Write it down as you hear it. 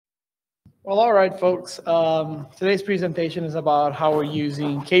Well, all right, folks. Today's presentation is about how we're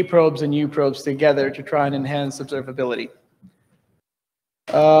using kprobes and uprobes together to try and enhance observability.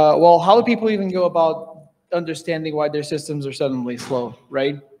 Well, how do people even go about understanding why their systems are suddenly slow,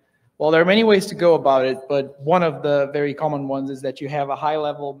 right? Well, there are many ways to go about it, but one of the very common ones is that you have a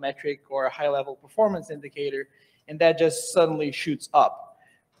high-level metric or a high-level performance indicator, and that just suddenly shoots up,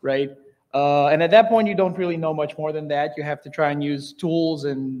 right? And at that point, you don't really know much more than that. You have to try and use tools,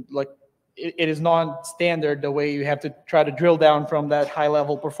 and like it is non-standard the way you have to try to drill down from that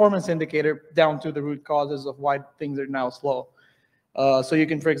high-level performance indicator down to the root causes of why things are now slow. So you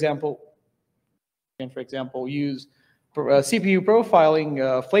can, for example, use CPU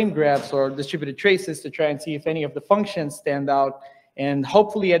profiling, flamegraphs, or distributed traces to try and see if any of the functions stand out. And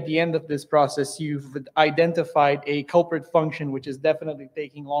hopefully at the end of this process, you've identified a culprit function, which is definitely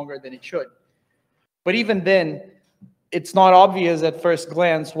taking longer than it should. But even then, it's not obvious at first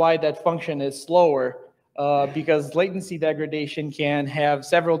glance why that function is slower, because latency degradation can have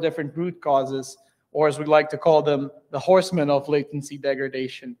several different root causes, or as we like to call them, the horsemen of latency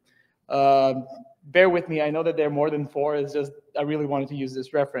degradation. Bear with me, I know that there are more than four, it's just I really wanted to use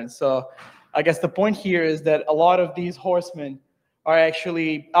this reference. So I guess the point here is that a lot of these horsemen are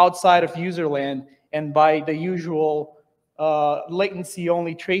actually outside of userland, and by the usual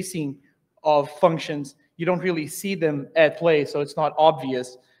latency-only tracing of functions, you don't really see them at play, so it's not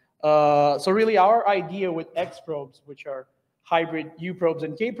obvious. So really our idea with xprobes, which are hybrid uprobes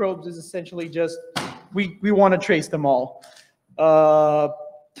and kprobes, is essentially just we want to trace them all. Trace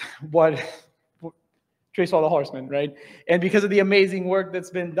all the horsemen, right? And because of the amazing work that's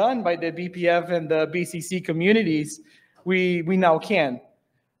been done by the BPF and the BCC communities, we now can.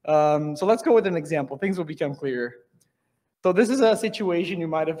 So let's go with an example. Things will become clearer. So this is a situation you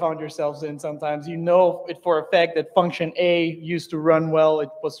might have found yourselves in sometimes. You know it for a fact that function A used to run well, it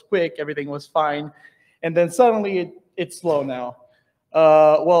was quick, everything was fine, and then suddenly it's slow now.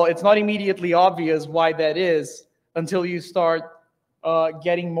 Well, it's not immediately obvious why that is until you start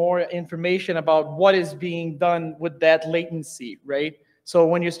getting more information about what is being done with that latency, right? So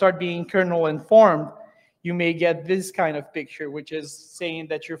when you start being kernel informed, you may get this kind of picture, which is saying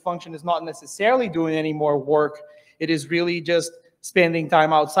that your function is not necessarily doing any more work. It is really just spending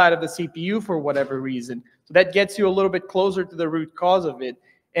time outside of the CPU for whatever reason. So that gets you a little bit closer to the root cause of it.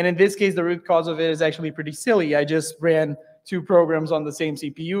 And in this case, the root cause of it is actually pretty silly. I just ran two programs on the same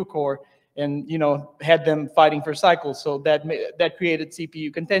CPU core and had them fighting for cycles. So that created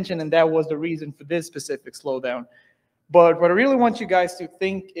CPU contention, and that was the reason for this specific slowdown. But what I really want you guys to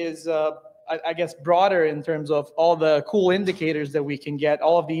think is, I guess, broader in terms of all the cool indicators that we can get,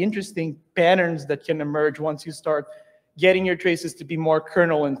 all of the interesting patterns that can emerge once you start getting your traces to be more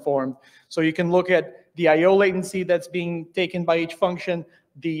kernel informed. So you can look at the I/O latency that's being taken by each function,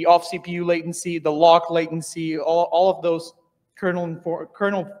 the off CPU latency, the lock latency, all of those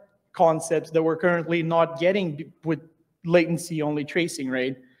kernel concepts that we're currently not getting with latency only tracing,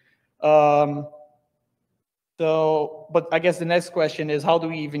 right? But I guess the next question is, how do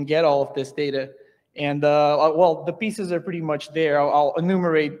we even get all of this data? And well, the pieces are pretty much there. I'll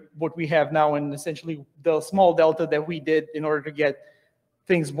enumerate what we have now and essentially the small delta that we did in order to get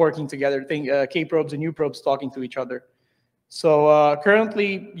things working together, kprobes and uprobes talking to each other. So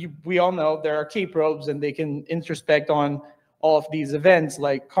currently, we all know there are kprobes, and they can introspect on all of these events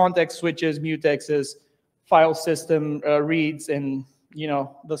like context switches, mutexes, file system reads, and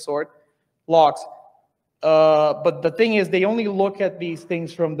the sort, locks. But the thing is, they only look at these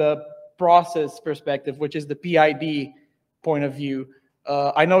things from the process perspective, which is the PID point of view.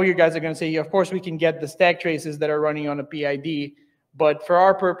 I know you guys are going to say, yeah, of course, we can get the stack traces that are running on a PID, but for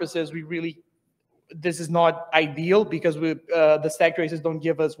our purposes, this is not ideal because the stack traces don't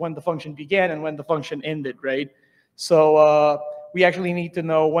give us when the function began and when the function ended, right? So we actually need to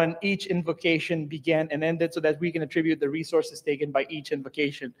know when each invocation began and ended so that we can attribute the resources taken by each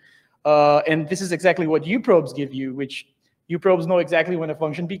invocation. And this is exactly what uprobes give you, which uprobes know exactly when a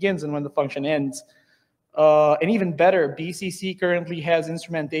function begins and when the function ends. And even better, BCC currently has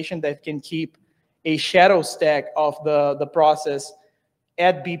instrumentation that can keep a shadow stack of the process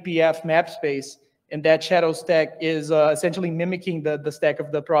at BPF map space. And that shadow stack is essentially mimicking the stack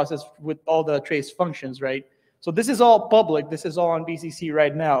of the process with all the trace functions, right? So this is all public. This is all on BCC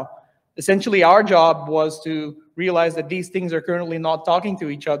right now. Essentially, our job was to realize that these things are currently not talking to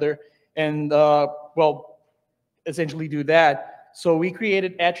each other and, well, essentially do that. So we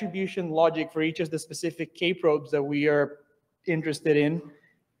created attribution logic for each of the specific kprobes that we are interested in.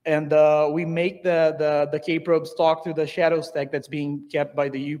 And we make the kprobes talk to the shadow stack that's being kept by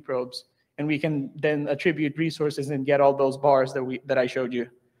the uprobes. And we can then attribute resources and get all those bars that I showed you.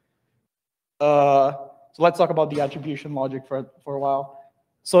 So let's talk about the attribution logic for a while.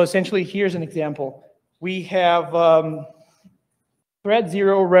 So essentially, here's an example. We have thread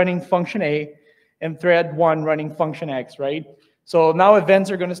 0 running function A and thread 1 running function X, right? So now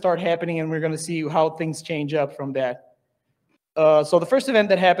events are going to start happening, and we're going to see how things change up from that. So the first event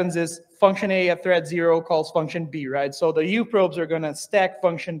that happens is function A at thread 0 calls function B, right? So the uprobes are going to stack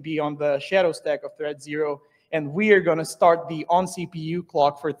function B on the shadow stack of thread 0, and we are going to start the on CPU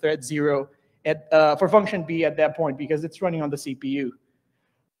clock for thread 0 for function B at that point because it's running on the CPU.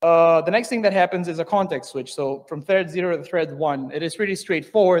 The next thing that happens is a context switch. So from thread 0 to thread 1, it is pretty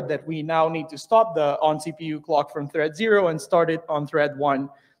straightforward that we now need to stop the on CPU clock from thread 0 and start it on thread 1,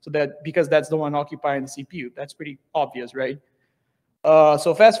 so that because that's the one occupying the CPU. That's pretty obvious, right?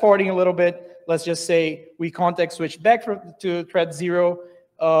 So fast forwarding a little bit, let's just say we context switch back to thread 0,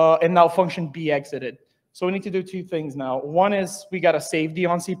 and now function B exited. So we need to do two things now. One is we got to save the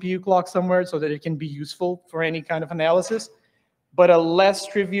on CPU clock somewhere so that it can be useful for any kind of analysis. But a less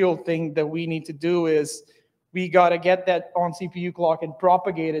trivial thing that we need to do is we got to get that on CPU clock and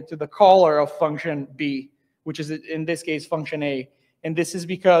propagate it to the caller of function B, which is in this case function A. And this is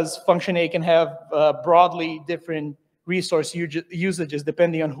because function A can have broadly different resource usages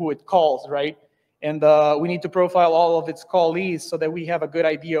depending on who it calls, right? And we need to profile all of its callees so that we have a good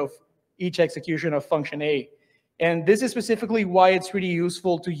idea of each execution of function A. And this is specifically why it's really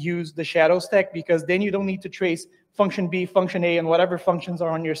useful to use the shadow stack, because then you don't need to trace function B, function A, and whatever functions are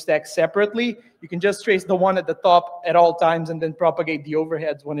on your stack separately. You can just trace the one at the top at all times and then propagate the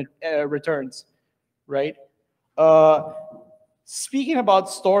overheads when it returns, right? Speaking about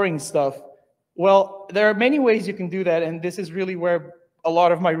storing stuff, well, there are many ways you can do that, and this is really where a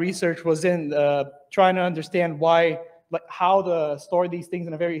lot of my research was in, trying to understand why, like how to store these things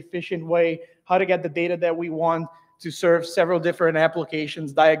in a very efficient way, how to get the data that we want to serve several different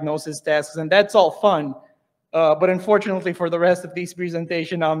applications, diagnosis tasks, and that's all fun. But unfortunately, for the rest of this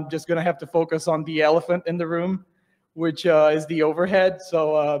presentation, I'm just going to have to focus on the elephant in the room, which is the overhead.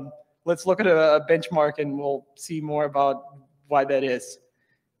 So let's look at a benchmark, and we'll see more about why that is.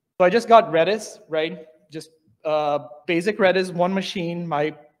 So I just got Redis, right? Just basic Redis, one machine,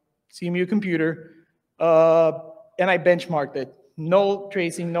 my CMU computer, and I benchmarked it. No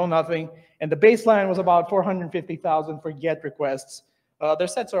tracing, no nothing. And the baseline was about 450,000 for GET requests. Their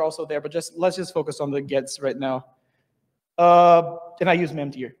sets are also there, but let's just focus on the gets right now. And I use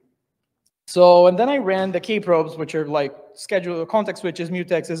memtier. So, and then I ran the kprobes, which are like schedule context switches,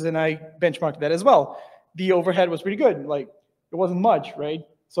 mutexes, and I benchmarked that as well. The overhead was pretty good. Like, it wasn't much, right?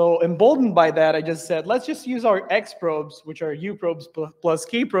 So emboldened by that, I just said, let's just use our xprobes, which are uprobes plus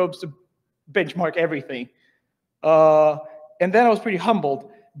kprobes, to benchmark everything. And then I was pretty humbled,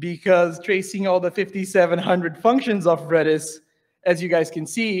 because tracing all the 5,700 functions of Redis, as you guys can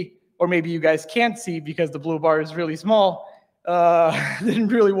see, or maybe you guys can't see because the blue bar is really small, didn't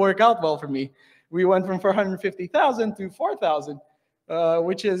really work out well for me. We went from 450,000 to 4,000,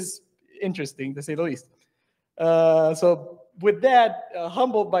 which is interesting to say the least. So with that,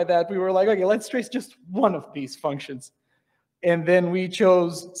 humbled by that, we were like, okay, let's trace just one of these functions. And then we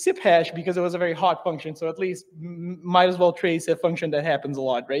chose zip hash because it was a very hot function. So at least might as well trace a function that happens a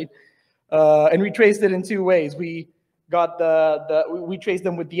lot, right? And we traced it in two ways. We got we traced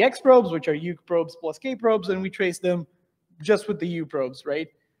them with the xprobes, which are uprobes plus kprobes, and we traced them just with the uprobes, right?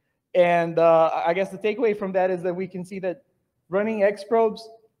 And I guess the takeaway from that is that we can see that running xprobes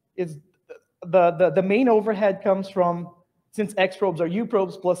is the main overhead comes from, since xprobes are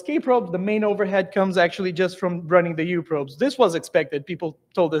uprobes plus kprobes, the main overhead comes actually just from running the uprobes. This was expected. People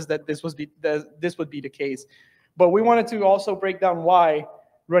told us that this would be the case. But we wanted to also break down why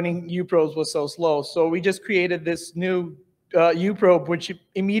running uprobes was so slow. So we just created this new uprobe, which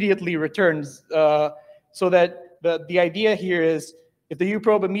immediately returns. So that the idea here is, if the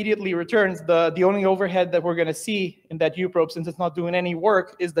uprobe immediately returns, the only overhead that we're going to see in that uprobe, since it's not doing any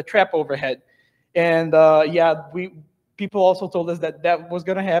work, is the trap overhead. And yeah, people also told us that that was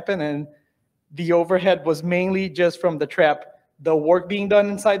going to happen, and the overhead was mainly just from the trap. The work being done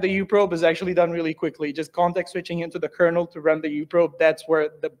inside the uprobe is actually done really quickly. Just context switching into the kernel to run the uprobe, that's where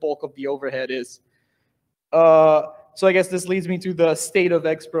the bulk of the overhead is. So I guess this leads me to the state of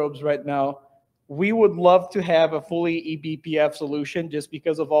xprobes right now. We would love to have a fully eBPF solution, just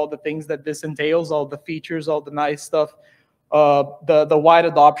because of all the things that this entails, all the features, all the nice stuff. The wide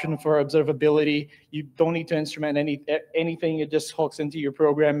adoption for observability. You don't need to instrument anything. It just hooks into your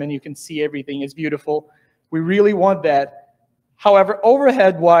program and you can see everything. It's beautiful. We really want that. However,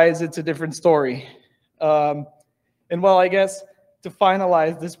 overhead-wise, it's a different story. And well, I guess to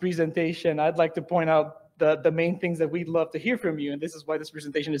finalize this presentation, I'd like to point out the main things that we'd love to hear from you, and this is why this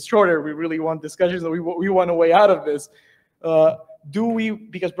presentation is shorter. We really want discussions that we want a way out of this.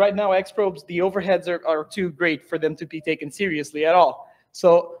 Because right now xprobes, the overheads are too great for them to be taken seriously at all.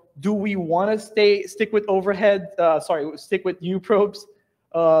 So do we want to stick with stick with uprobes?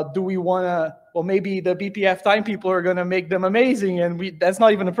 Do we want to, well, maybe the BPF time people are going to make them amazing, and that's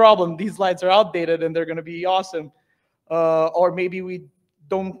not even a problem. These lights are outdated and they're going to be awesome. Or maybe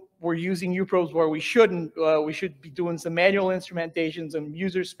we're using uprobes where we shouldn't. We should be doing some manual instrumentations and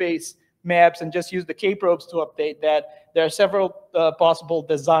user space maps and just use the kprobes to update that. There are several possible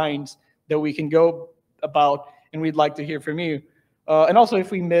designs that we can go about, and we'd like to hear from you. And also,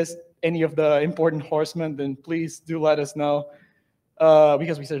 if we missed any of the important horsemen, then please do let us know,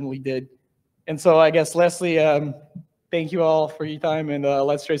 because we certainly did. And so I guess, Leslie, thank you all for your time, and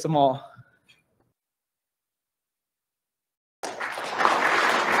let's trace them all.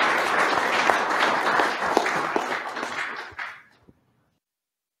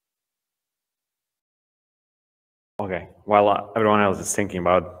 Okay, while everyone else is thinking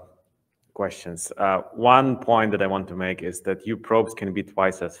about questions, one point that I want to make is that uprobes can be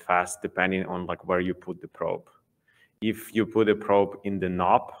twice as fast depending on where you put the probe. If you put a probe in the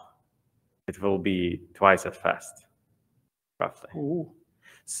knob, it will be twice as fast, roughly. Ooh.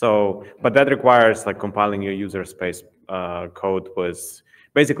 So, but that requires compiling your user space code was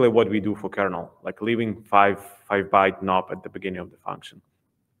basically what we do for kernel, leaving 5-byte knob at the beginning of the function.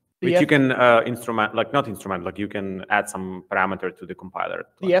 Which you can you can add some parameter to the compiler.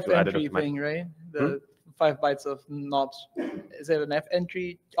 The F entry thing, right? The 5 bytes of knobs. Is it an F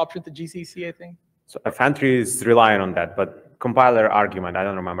entry option to GCC, I think? So F entry is relying on that, but compiler argument, I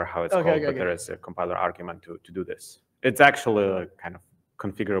don't remember how it's called, but there is a compiler argument to do this. It's actually kind of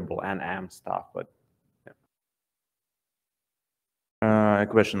configurable NM stuff, but yeah. A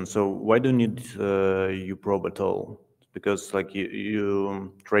question. So why do you need uprobe at all? Because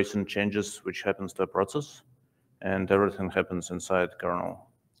you tracing changes which happens to a process, and everything happens inside kernel.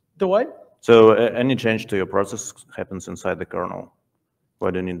 The what? So any change to your process happens inside the kernel.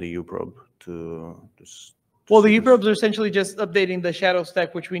 Why do you need the uprobe to well, the uprobes are essentially just updating the shadow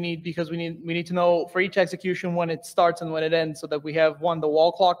stack, which we need because we need to know for each execution when it starts and when it ends, so that we have the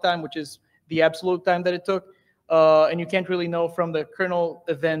wall clock time, which is the absolute time that it took, and you can't really know from the kernel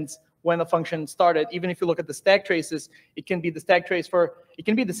events when the function started. Even if you look at the stack traces, it can be the stack trace it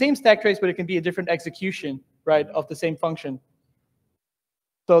can be the same stack trace, but it can be a different execution, right, of the same function.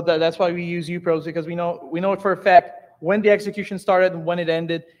 So that's why we use uprobes, because we know it for a fact when the execution started and when it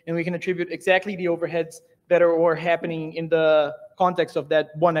ended, and we can attribute exactly the overheads that were happening in the context of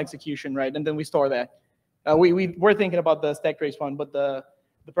that one execution, right? And then we store that. We're thinking about the stack trace one, but the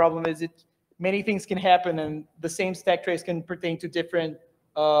problem is many things can happen, and the same stack trace can pertain to different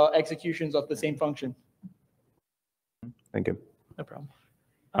executions of the same function. Thank you. No problem.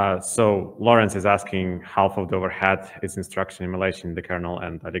 So Lawrence is asking half of the overhead is instruction emulation in the kernel,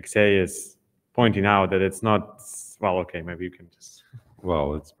 and Alexei is pointing out that it's not, well, okay, maybe you can just...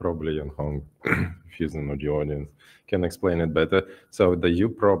 Well, it's probably on home, if he's an audio audience, can explain it better. So the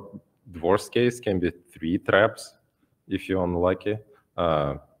uprobe worst case can be 3 traps if you're unlucky,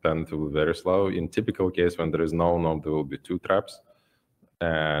 then it will be very slow. In typical case, when there is no knob, there will be 2 traps.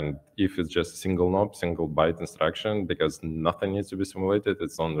 And if it's just single knob, single byte instruction, because nothing needs to be simulated,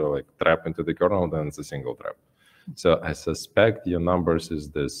 it's only trap into the kernel, then it's a single trap. So I suspect your numbers is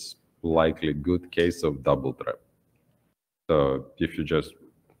this likely good case of double trap. So if you just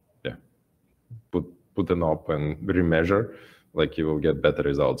put a knob and remeasure, you will get better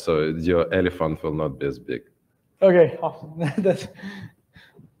results. So your elephant will not be as big. Okay, awesome.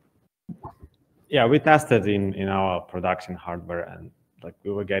 Yeah, we tested in our production hardware, and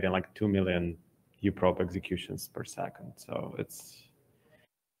we were getting 2 million uprobe executions per second. So it's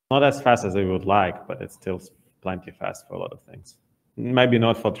not as fast as we would like, but it's still plenty fast for a lot of things. Maybe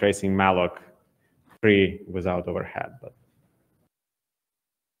not for tracing malloc free without overhead, but.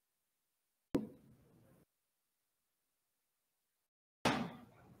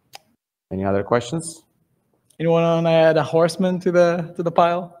 Any other questions? Anyone want to add a horseman to the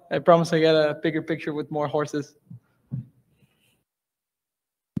pile? I promise I get a bigger picture with more horses.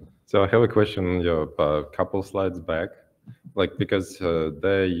 So I have a question. You're a couple slides back, because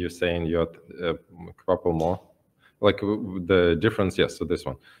there you're saying you had a couple more, the difference. Yes, so this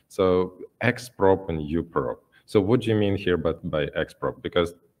one. So xprobe and uprobe. So what do you mean here by xprobe?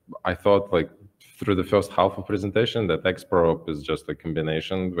 Because I thought through the first half of presentation that xprobe is just a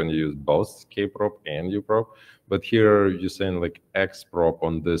combination when you use both kprobe and uprobe, but here you're saying xprobe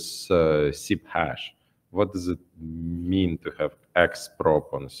on this SIP hash. What does it mean to have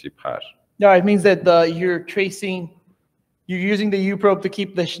xprobe on SIP hash? Yeah, it means that you're using the uprobe to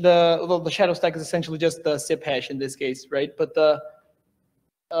keep the shadow stack is essentially just the zip hash in this case, right? But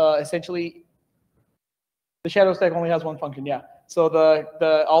essentially the shadow stack only has one function, yeah. So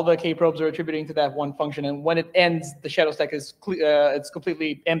all the kprobes are attributing to that one function, and when it ends, the shadow stack is it's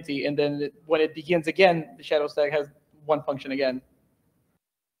completely empty, and then when it begins again, the shadow stack has one function again.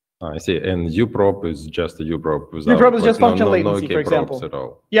 I see. And uprobe is just a uprobe without Uprobe is just function latency, no for example. at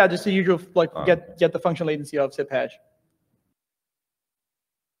all. Yeah, just the usual get the function latency of zip hash.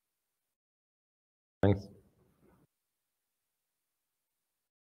 Thanks.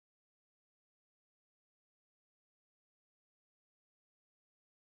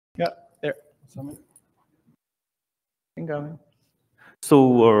 Yeah, there. Incoming.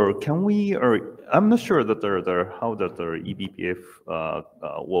 So can we, or I'm not sure that how that the eBPF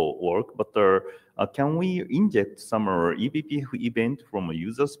will work, but can we inject some eBPF event from a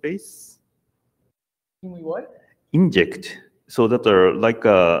user space? Can we what? Inject, so that like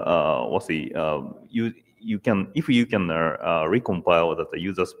what's the you can, if you can recompile that the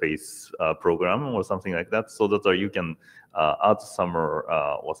user space program or something like that, so that you can add some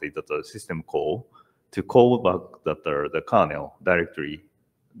what's the system call to call back that the kernel directory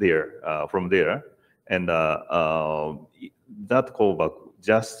there from there, and that callback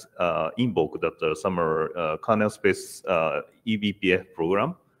just invoke that some kernel space eBPF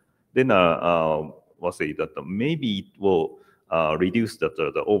program. Then what's it that maybe it will reduce that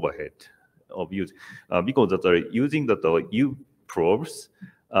the overhead of use because that using that uprobes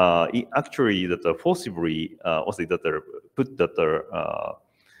it actually that forcibly what's it that put that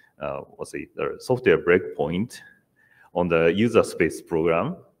what's it the software breakpoint on the user space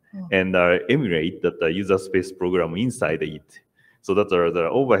program and emulate that the user space program inside it, so that the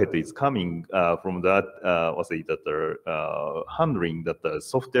overhead is coming from that what's it that handling that the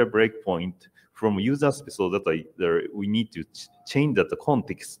software breakpoint from user space, so that we need to change that the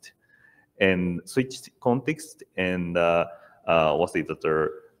context and switch context and what's it that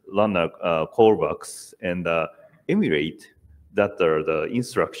run callbacks and emulate that the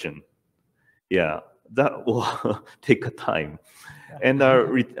instruction. Yeah, that will take a time. And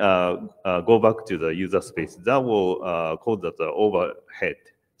go back to the user space. That will cause that overhead.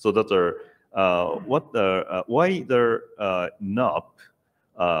 So that why the knob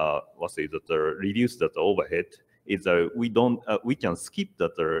what's it that reduce that overhead is we can skip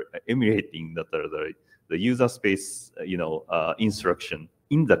that emulating that the user space instruction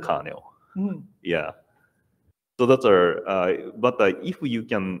in the kernel. Yeah. So that but if you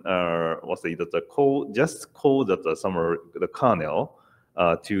can what's it that just call that the kernel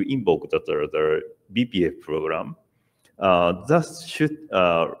to invoke that the BPF program, that should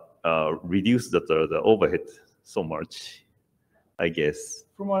reduce that the overhead so much, I guess.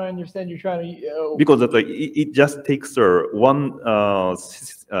 From what I understand, you're trying to because that it just takes one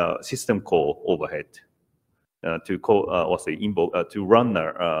system call overhead to call what's the invoke to run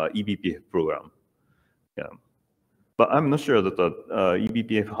the eBPF program. Yeah. But I'm not sure that the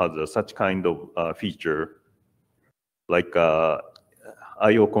eBPF has such kind of feature, like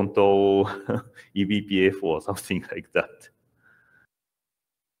I/O control eBPF or something like that.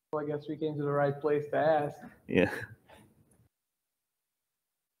 Well, I guess we came to the right place to ask. Yeah.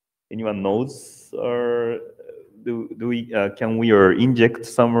 Anyone knows, or can we inject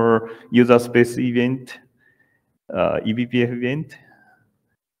some user space event, eBPF event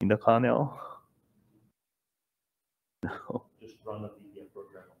in the kernel? No. Just run a BPF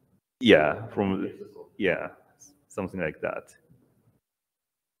program. Yeah, something like that.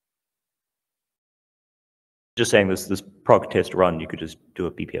 Just saying this proc test run, you could just do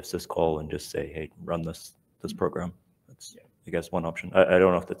a BPF syscall and just say, hey, run this program. That's I guess one option. I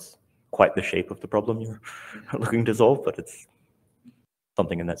don't know if that's quite the shape of the problem you're looking to solve, but it's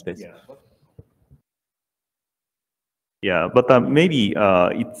something in that space. Yeah, but maybe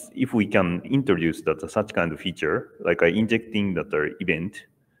it's if we can introduce such kind of feature, like injecting that event,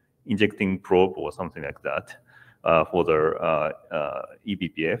 injecting probe or something like that for the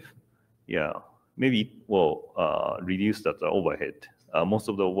eBPF. Yeah, maybe it will reduce that overhead. Most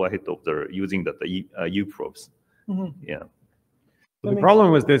of the overhead of the using that uprobes. Yeah. So the problem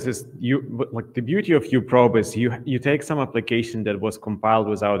with this is like the beauty of uprobe is you take some application that was compiled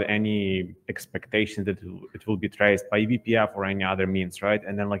without any expectation that it will be traced by eBPF or any other means, right?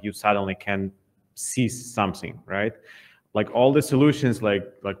 And then like you suddenly can see something, right? Like all the solutions like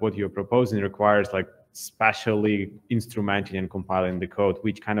what you're proposing requires like specially instrumenting and compiling the code,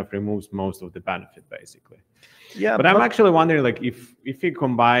 which kind of removes most of the benefit basically. Yeah. But I'm actually wondering like if you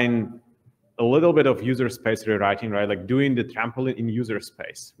combine a little bit of user space rewriting, right? Like doing the trampoline in user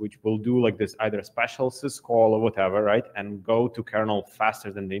space, which will do like this either special syscall or whatever, right? And go to kernel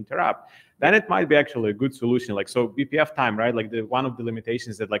faster than the interrupt. Then it might be actually a good solution. Like, so BPF time, right? Like one of the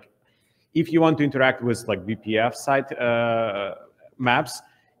limitations that like, if you want to interact with like BPF site maps,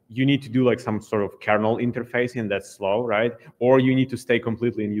 you need to do like some sort of kernel interfacing that's slow, right? Or you need to stay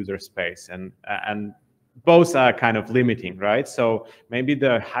completely in user space, and both are kind of limiting, right? So maybe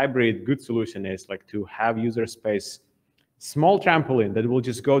the hybrid good solution is like to have user space small trampoline that will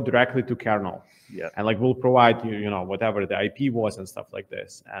just go directly to kernel, and like will provide you know whatever the IP was and stuff like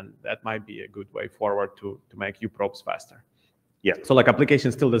this, and that might be a good way forward to make uprobes faster. Yeah. So like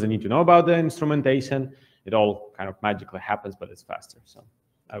application still doesn't need to know about the instrumentation. It all kind of magically happens, but it's faster. So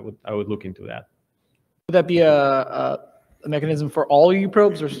I would look into that. Would that be a mechanism for all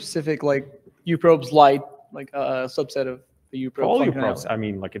uprobes or specific like uprobes light, like a subset of the uprobe? All uprobes. I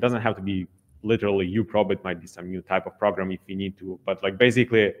mean, like it doesn't have to be literally uprobe. It might be some new type of program if you need to. But like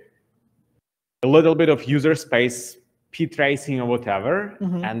basically a little bit of user space, p-tracing or whatever,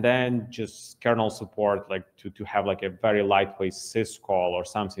 and then just kernel support, like to have like a very lightweight syscall or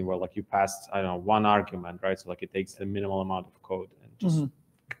something where like you pass, I don't know, one argument, right? So like it takes the minimal amount of code and just.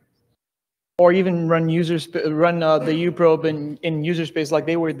 Or even run the uprobe in user space like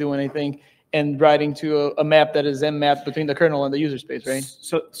they were doing, I think, and writing to a map that is mmap between the kernel and the user space, right?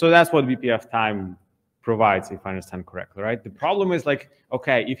 So that's what BPF time provides, if I understand correctly, right? The problem is like,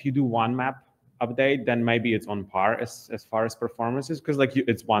 okay, if you do one map update, then maybe it's on par as far as performance is, because like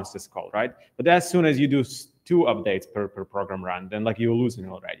it's one syscall, right? But as soon as you do 2 updates per program run, then like you're losing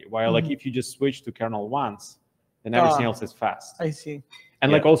already. While like if you just switch to kernel once, then everything else is fast. I see.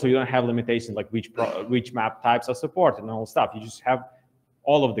 And like also you don't have limitations like which map types are supported and all stuff. You just have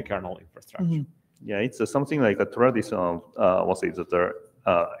all of the kernel infrastructure. Yeah, it's something like a traditional, what's it,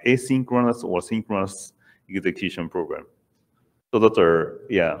 asynchronous or synchronous execution program. So that are,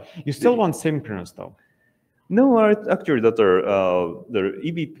 yeah. You still want synchronous though. No, actually, that the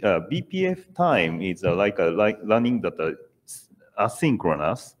BPF time is like running that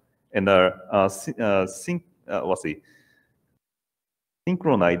asynchronous and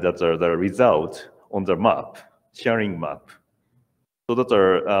synchronize the result on the map, sharing map. So that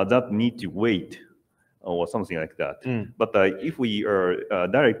that need to wait or something like that. But if we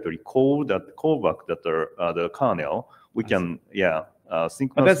directly call back the kernel, we can synchronously.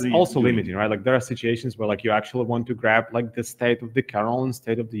 But that's also limiting, right? Like there are situations where like you actually want to grab like the state of the kernel and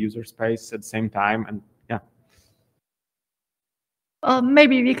state of the user space at the same time, and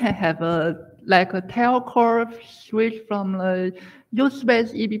maybe we can have like a tail curve switch from the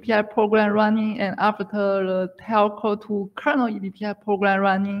userspace eBPF program running, and after the tail curve to kernel eBPF program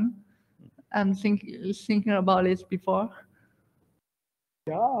running. I'm thinking about this before.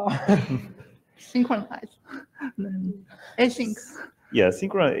 Yeah. Synchronize. Async. Yeah,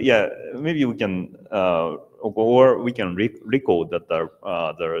 synchronize. Yeah, maybe we can or we can record that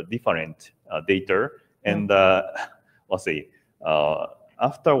the different data, and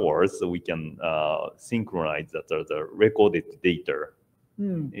afterwards we can synchronize the recorded data.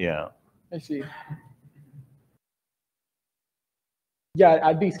 Yeah. I see. Yeah,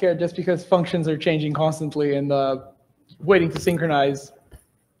 I'd be scared just because functions are changing constantly and waiting to synchronize.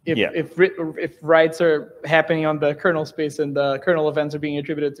 If writes are happening on the kernel space and the kernel events are being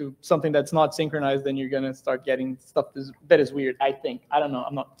attributed to something that's not synchronized, then you're going to start getting stuff that is weird, I think. I don't know.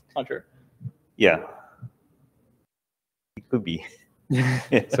 I'm not sure. Yeah. It could be.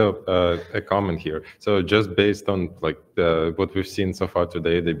 So a comment here. So just based on like what we've seen so far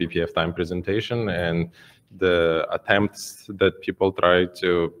today, the BPF time presentation and the attempts that people try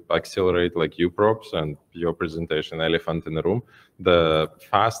to accelerate like uprobes and your presentation, elephant in the room, the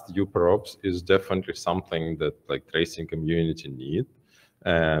fast uprobes is definitely something that like tracing community need.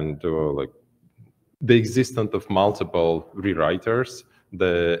 And like the existence of multiple rewriters,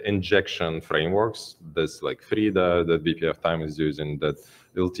 the injection frameworks, that's like Frida that BPF time is using, that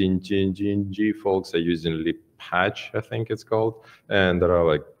LTNG folks are using libpatch, I think it's called. And there are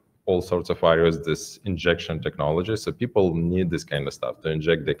like all sorts of various this injection technology. So people need this kind of stuff to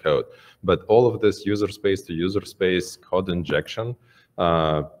inject the code. But all of this user space to user space code injection,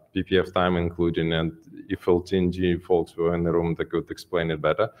 BPF time including, and if LTNG folks were in the room, they could explain it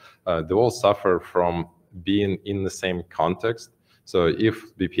better. They all suffer from being in the same context. So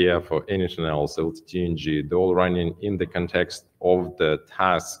if BPF or anything else, LTNG, they're all running in the context of the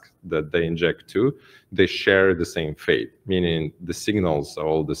task that they inject to, they share the same fate, meaning the signals are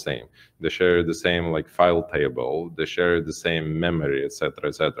all the same. They share the same like file table, they share the same memory, etc.,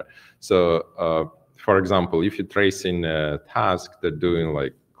 etc. So for example, if you're tracing a task that's doing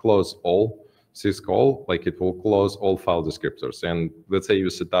like close all, syscall, like it will close all file descriptors. And let's say you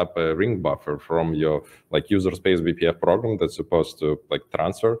set up a ring buffer from your like userspace BPF program that's supposed to like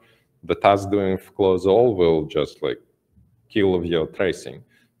transfer. The task doing close all will just like kill your tracing.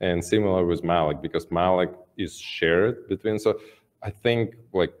 And similar with malloc, because malloc is shared between. So I think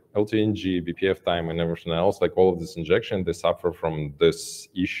like LTNG, BPF time, and everything else, like all of this injection, they suffer from this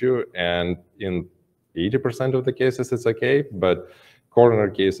issue. And in 80% of the cases, it's okay, but corner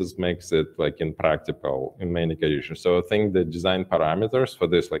cases makes it like impractical in many conditions. So I think the design parameters for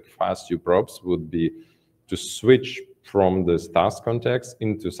this like fast uprobes would be to switch from this task context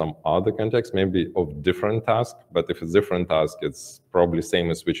into some other context, maybe of different task, but if it's different task, it's probably same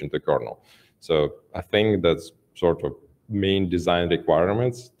as switching to kernel. So I think that's sort of main design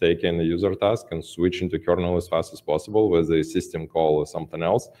requirements, taking a user task and switching to kernel as fast as possible with a system call or something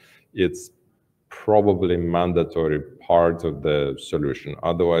else. It's probably mandatory part of the solution.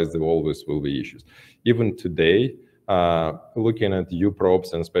 Otherwise, there always will be issues. Even today, looking at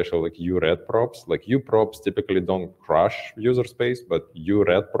uprobes and especially like ured probes, like uprobes typically don't crush user space, but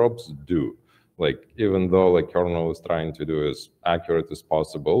ured probes do. Like even though like kernel is trying to do as accurate as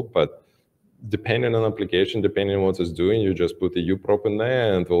possible, but depending on application, depending on what it's doing, you just put a uprobe in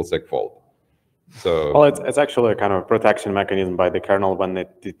there and it will segfault. So well, it's actually a kind of protection mechanism by the kernel when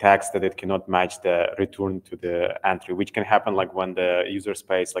it detects that it cannot match the return to the entry, which can happen like when the user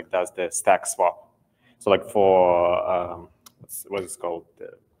space like does the stack swap. So like for what is it called?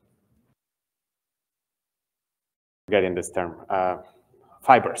 Getting this term,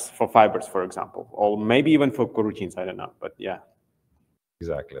 fibers, for example, or maybe even for coroutines. I don't know, but yeah.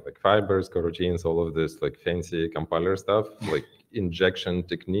 Exactly, like fibers, coroutines, all of this like fancy compiler stuff, like injection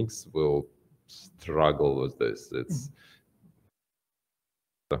techniques will struggle with this. It's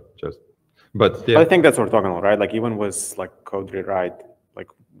just, but yeah. But I think that's what we're talking about, right? Like even with like code rewrite, like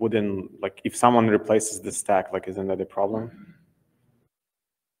wouldn't like if someone replaces the stack, like isn't that a problem?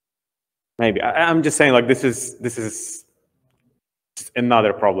 Maybe I'm just saying like this is just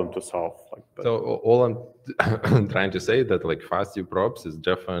another problem to solve. Like, so all I'm trying to say that like fast uprobes is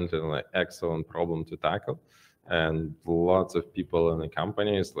definitely an like, excellent problem to tackle, and lots of people in the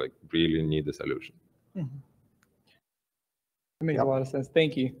companies like really need a solution. Mm-hmm. That makes a lot of sense.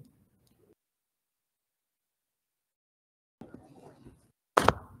 Thank you.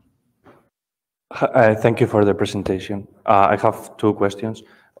 Thank you for the presentation. I have two questions.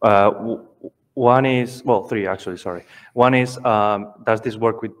 One is, well, three actually, sorry. One is, does this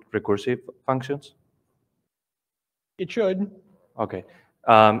work with recursive functions? It should. Okay.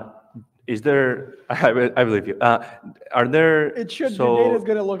 Is there, I believe you, are there? It should, so, the data is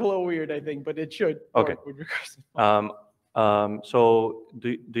going to look a little weird, I think, but it should okay. work with recursive. So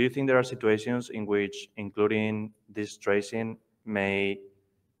do you think there are situations in which including this tracing may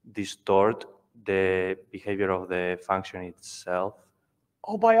distort the behavior of the function itself?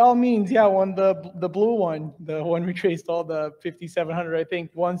 Oh, by all means, yeah. When the blue one, the one we traced all the 5,700, I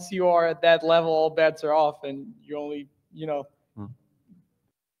think once you are at that level, all bets are off, and you only, you know,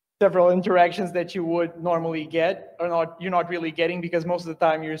 several interactions that you would normally get are not, you're not really getting, because most of the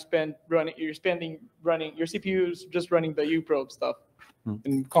time you're spending your CPU is just running the uprobe stuff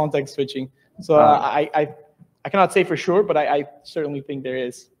and context switching. So I cannot say for sure, but I certainly think there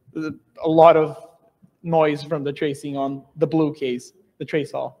is a lot of noise from the tracing on the blue case, the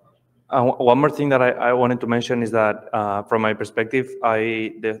trace all. One more thing that I wanted to mention is that from my perspective,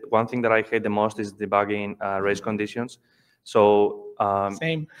 the one thing that I hate the most is debugging race conditions. So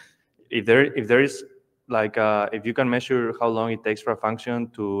same. If there is like if you can measure how long it takes for a function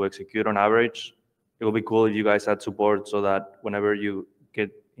to execute on average, it will be cool if you guys had support so that whenever you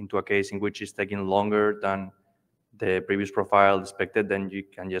get into a case in which it's taking longer than the previous profile expected, then you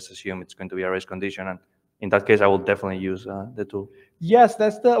can just assume it's going to be a race condition. And in that case, I will definitely use the tool. Yes,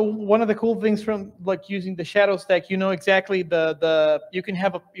 that's one of the cool things from like using the shadow stack. You know exactly you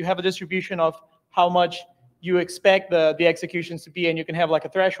have a distribution of how much you expect the executions to be, and you can have like a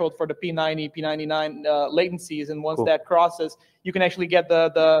threshold for the P90, P99 latencies, and once that crosses, you can actually get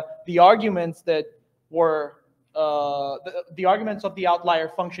the arguments that were the arguments of the outlier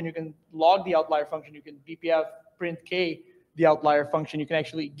function. You can log the outlier function. You can BPF print K the outlier function. You can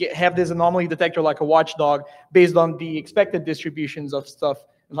actually have this anomaly detector like a watchdog based on the expected distributions of stuff,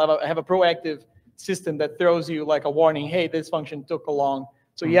 and have a proactive system that throws you like a warning, hey, this function took a long.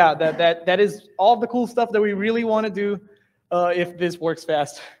 So yeah, that is all the cool stuff that we really want to do if this works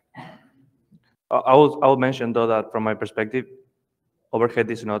fast. I will mention though that from my perspective,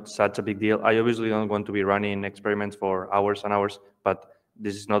 overhead is not such a big deal. I obviously don't want to be running experiments for hours and hours, but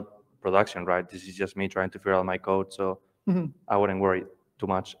this is not production, right? This is just me trying to figure out my code, so I wouldn't worry too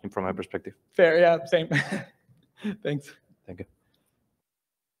much from my perspective. Fair, yeah, same. Thanks. Thank you.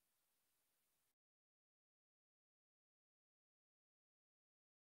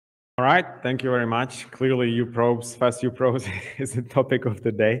 All right, thank you very much. Clearly, uprobes, fast uprobes is the topic of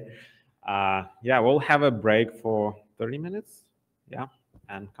the day. Yeah, we'll have a break for 30 minutes. Yeah,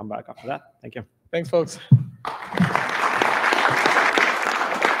 and come back after that. Thank you. Thanks, folks.